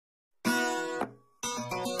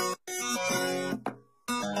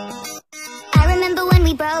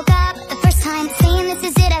broke up the first time, saying this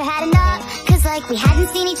is it, I've had enough. Cause like we hadn't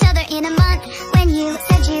seen each other in a month. When you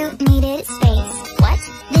said you needed space. What?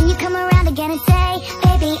 Then you come around again and say,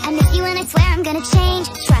 baby, I miss you and I swear I'm gonna change.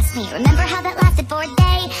 Trust me, remember how that lasted for a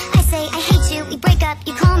day? I say I hate you, we break up,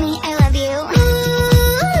 you call me I love you.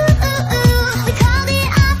 We called it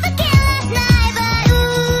off again last night,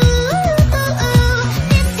 but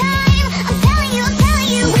this time I'm telling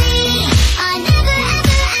you, we are never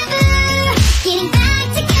ever getting back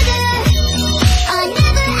together. Are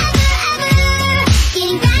never ever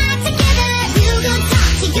getting back together. You go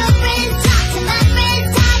talk to your friends, talk to my friends,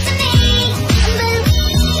 talk to me, but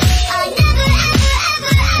are never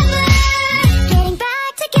ever getting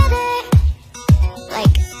back together.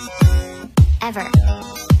 Like, ever.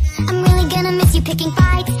 I'm really gonna miss you picking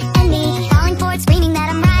fights, and me falling for it, screaming that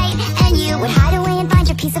I'm right. And you would hide away and find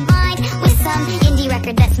your peace of mind with some indie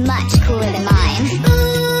record that's much cooler than mine.